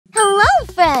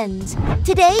friends!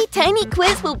 Today, Tiny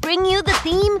Quiz will bring you the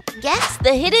theme, Guess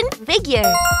the Hidden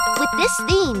Figure. With this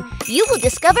theme, you will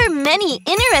discover many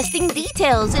interesting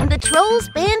details in the Trolls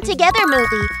Band Together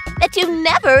movie that you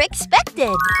never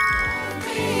expected.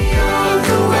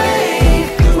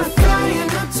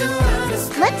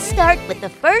 Let's start with the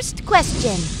first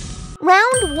question.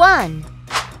 Round 1.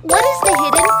 What is the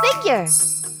hidden figure?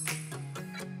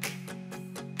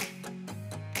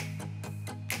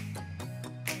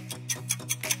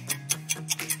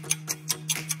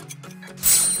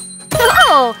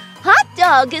 Oh, hot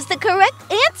dog is the correct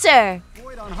answer.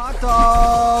 Floyd on hot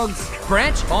dogs.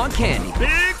 Branch on candy.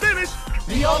 Big finish.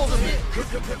 The ultimate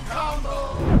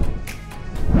combo.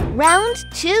 Round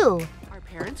 2. Our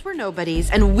parents were nobodies,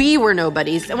 and we were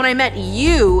nobodies. And when I met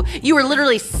you, you were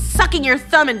literally sucking your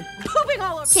thumb and pooping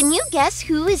all over. Can you guess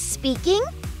who is speaking?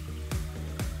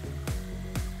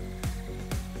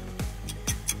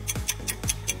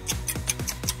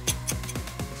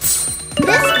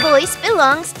 This voice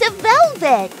belongs to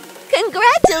Velvet.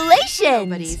 Congratulations!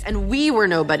 Nobodies, and we were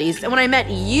nobodies. And when I met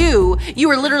you, you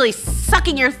were literally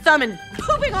sucking your thumb and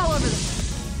pooping all over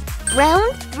the...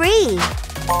 Round 3.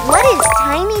 What is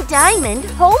Tiny Diamond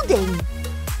holding?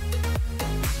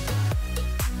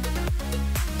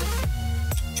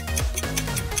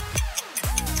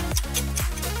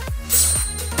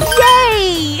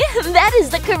 Yay! That is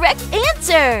the correct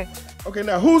answer. Okay,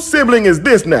 now whose sibling is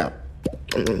this now?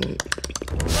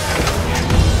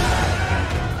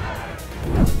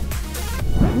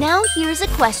 Now here's a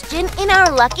question in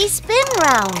our lucky spin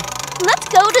round. Let's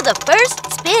go to the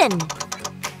first spin.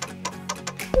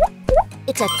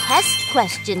 It's a test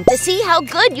question to see how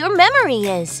good your memory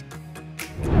is.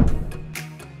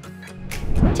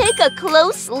 Take a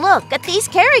close look at these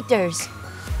characters.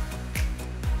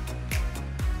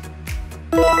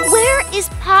 Where is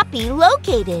Poppy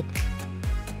located?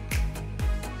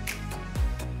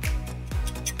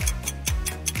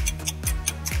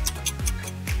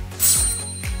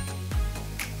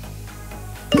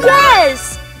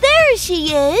 Yes! There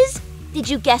she is! Did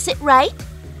you guess it right?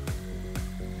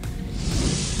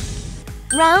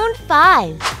 Round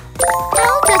 5.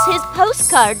 How does his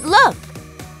postcard look?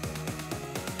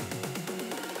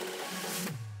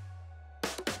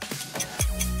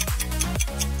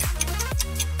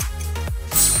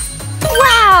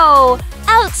 Wow!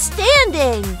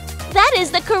 Outstanding! That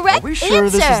is the correct Are we sure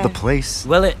answer. this is the place?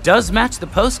 Well, it does match the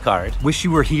postcard. Wish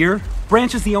you were here.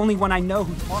 Branch is the only one I know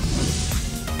who...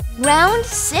 Round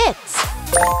 6.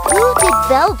 Who did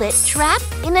Velvet trap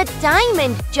in a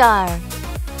diamond jar?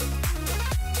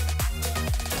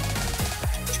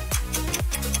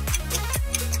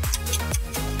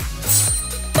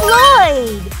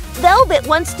 Floyd! Velvet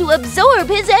wants to absorb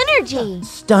his energy.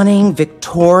 Stunning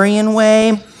Victorian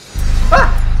way.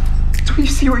 Do you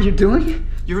see what you're doing?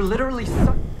 You're literally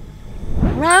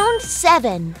Round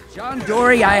 7. John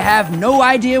Dory, I have no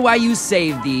idea why you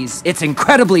saved these. It's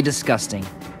incredibly disgusting,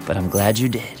 but I'm glad you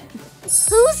did.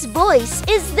 Whose voice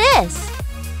is this?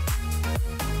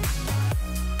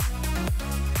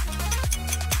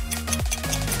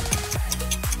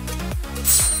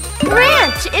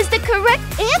 Branch is the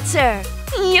correct answer.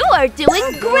 You are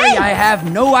doing great. I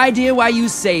have no idea why you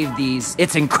saved these.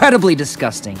 It's incredibly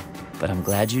disgusting, but I'm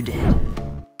glad you did.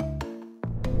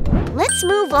 Let's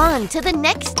move on to the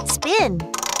next spin.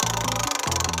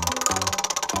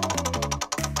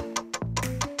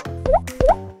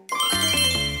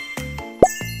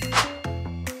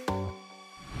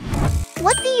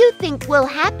 What do you think will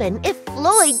happen if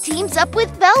Floyd teams up with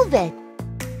Velvet?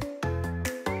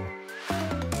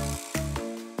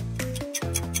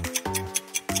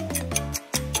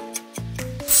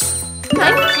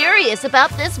 I'm curious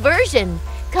about this version.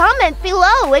 Comment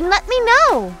below and let me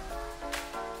know.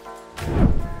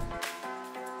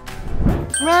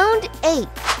 Round 8.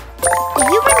 Do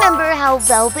you remember how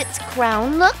Velvet's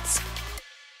crown looks?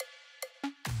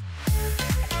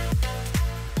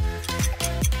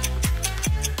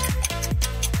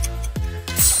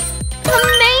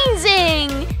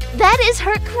 Amazing! That is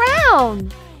her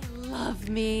crown! Love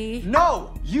me.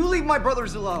 No! You leave my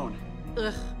brothers alone!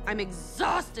 Ugh, I'm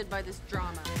exhausted by this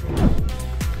drama.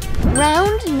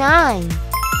 Round 9.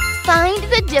 Find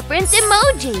the different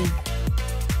emoji.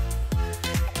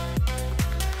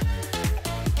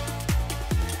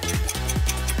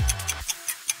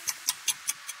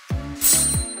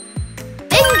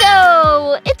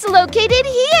 Bingo! It's located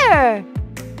here!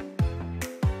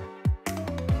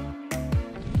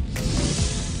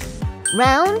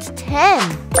 Round 10.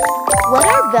 What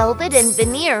are Velvet and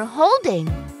Veneer holding?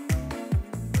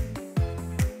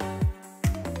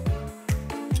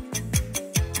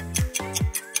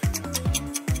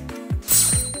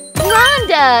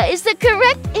 Pizza is the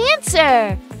correct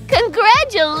answer.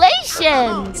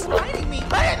 Congratulations!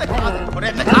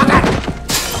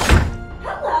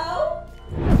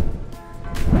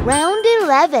 Round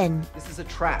 11. This is a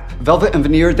trap. Velvet and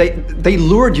Veneer, they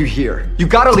lured you here. You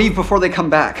gotta leave before they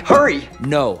come back. Hurry!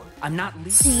 No, I'm not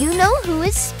leaving. Do you know who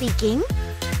is speaking?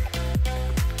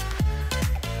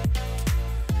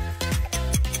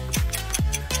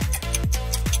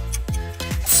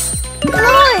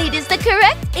 Floyd is the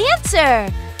correct answer.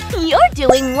 You're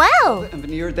doing well. And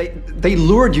Veneer, they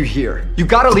lured you here. You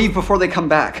gotta leave before they come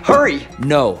back. Hurry!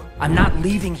 No, I'm not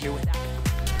leaving here without.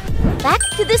 Back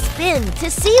to the spin to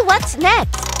see what's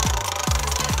next.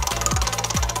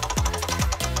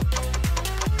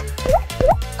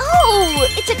 Oh,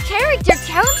 it's a character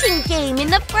counting game in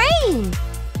the frame.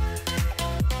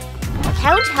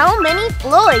 Count how many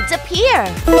Floyds appear.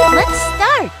 Let's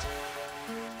start.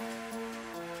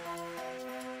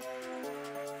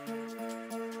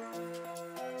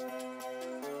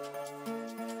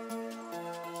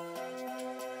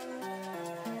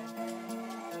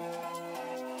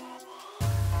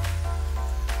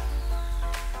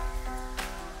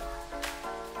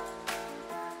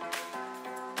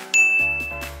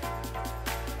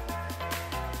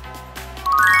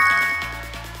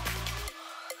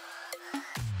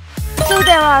 So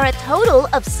there are a total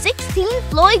of 16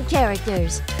 Floyd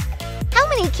characters. How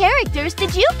many characters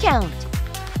did you count?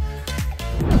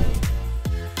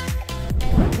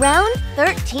 Round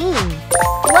 13.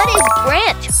 What is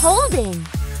Branch holding?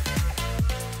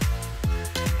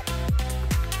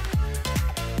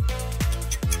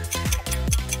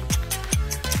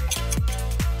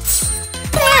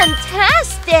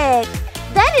 Fantastic!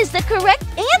 That is the correct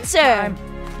answer.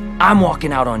 I'm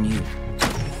walking out on you.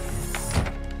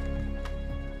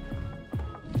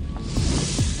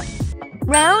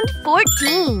 Round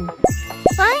 14.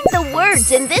 Find the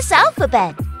words in this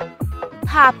alphabet.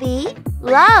 Poppy,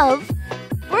 love,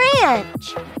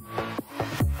 branch.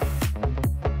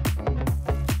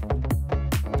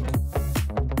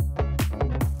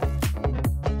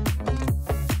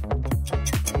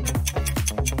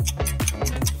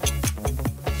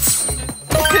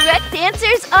 The correct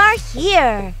answers are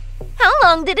here. How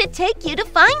long did it take you to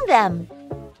find them?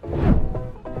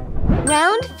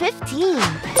 Round 15.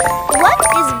 What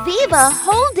is Viva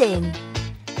holding?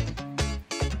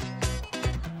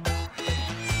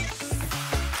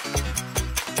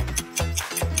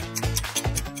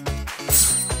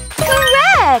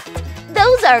 Correct!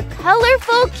 Those are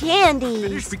colorful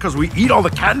candies. Because we eat all the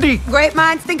candy? Great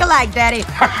minds think alike, Daddy.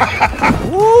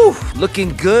 Woo!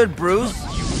 Looking good, Bruce.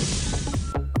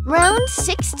 Round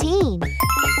 16.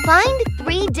 Find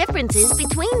 3 differences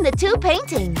between the 2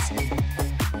 paintings.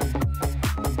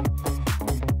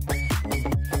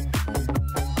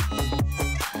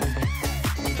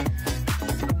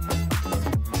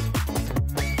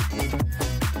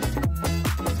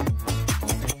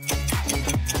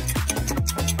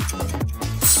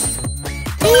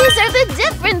 These are the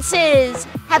differences!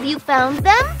 Have you found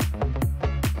them?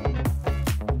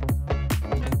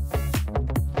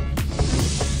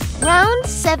 Round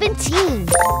 17.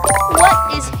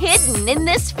 What is hidden in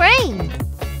this frame?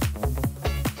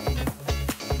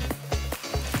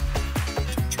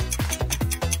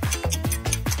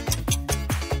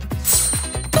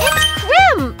 It's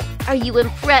Krim! Are you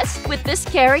impressed with this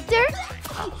character?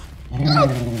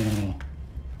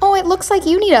 Oh, it looks like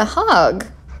you need a hug.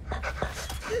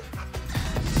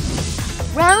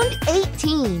 Round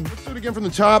 18. Let's do it again from the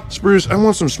top. Spruce, I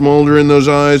want some smolder in those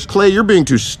eyes. Clay, you're being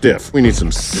too stiff. We need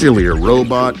some sillier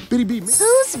robot. Bitty B.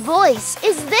 Whose voice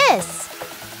is this?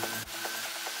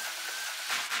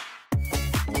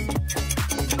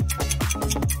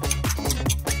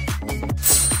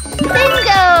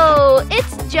 Bingo!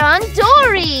 It's John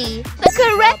Dory! The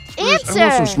correct answer! I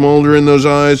want some smolder in those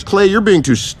eyes. Clay, you're being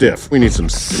too stiff. We need some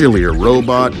sillier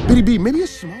robot. Bitty B, maybe a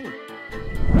smaller.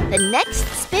 The next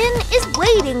spin is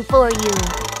waiting for you.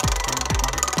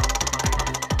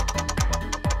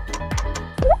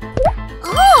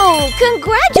 Oh,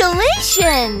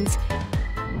 congratulations!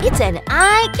 It's an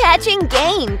eye-catching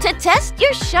game to test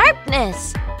your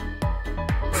sharpness.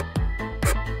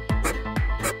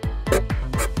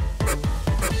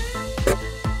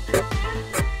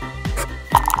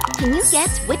 Can you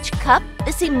guess which cup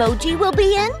this emoji will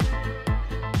be in?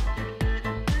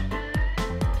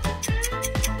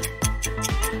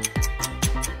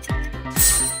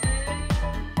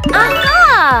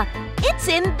 Aha! It's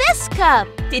in this cup.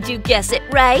 Did you guess it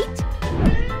right?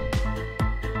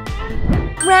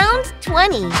 Round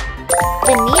 20.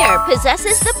 Veneer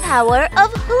possesses the power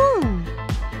of whom?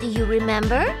 Do you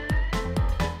remember?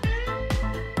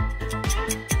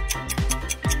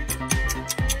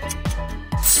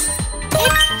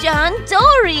 John,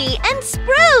 Dory, and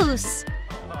Spruce.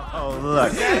 Oh,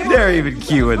 look, they're even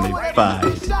cute when they fight.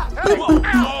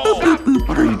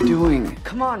 What are you doing?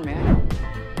 Come on, man.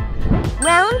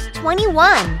 Round 21.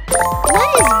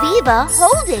 What is Viva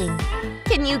holding?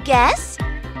 Can you guess?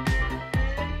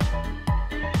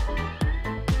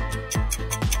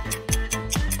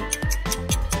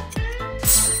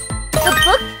 The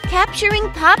book capturing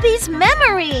Poppy's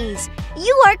memories.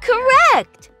 You are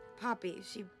correct. Poppy,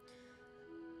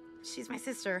 she's my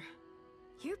sister.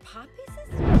 You're Poppy's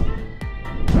sister?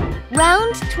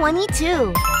 Round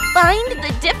 22. Find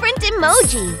the different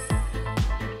emoji.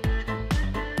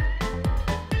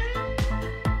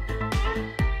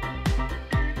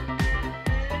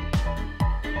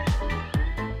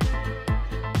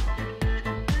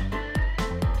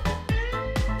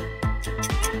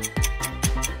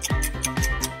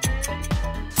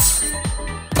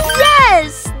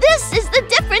 Yes! This is the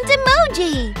different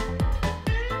emoji.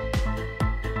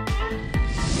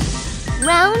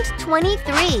 Round 23.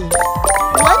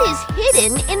 What is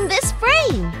hidden in this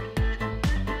frame?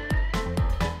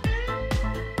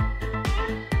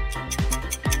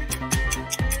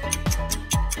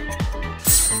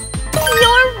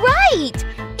 You're right!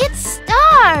 It's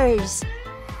stars!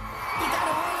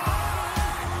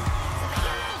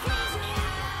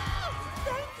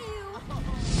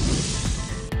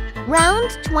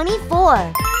 Round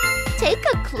 24. Take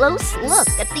a close look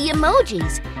at the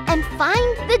emojis and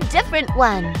find the different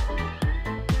one.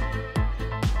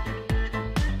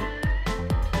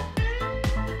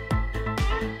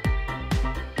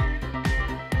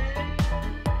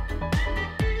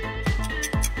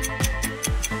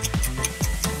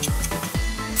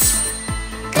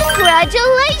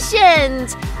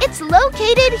 Congratulations! It's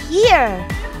located here.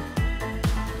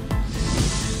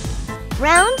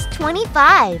 Round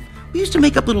 25. We used to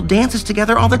make up little dances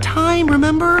together all the time,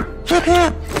 remember? Hip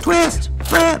hip, twist,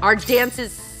 flip. Our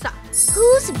dances suck.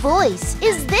 Whose voice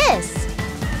is this?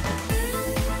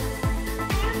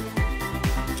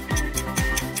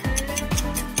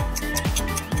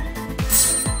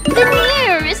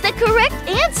 Veneer is the correct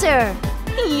answer.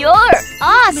 You're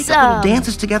awesome. Make up little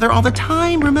dances together all the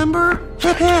time, remember?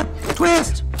 Hip hip,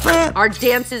 twist, flip. Our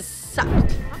dances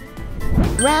sucked.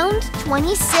 Round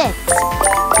 26.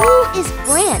 Who is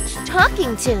Branch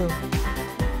talking to?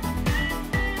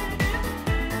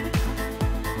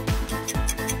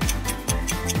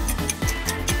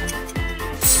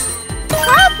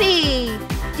 Poppy!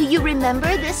 Do you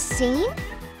remember this scene?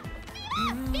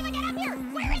 Viva, get up here!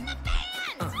 We're in the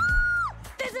band!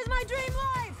 This is my dream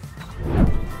life!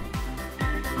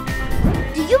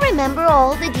 Do you remember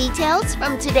all the details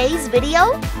from today's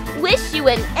video? Wish you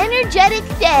an energetic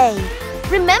day!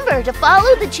 Remember to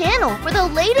follow the channel for the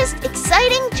latest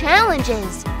exciting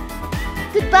challenges.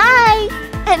 Goodbye,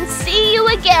 and see you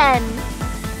again!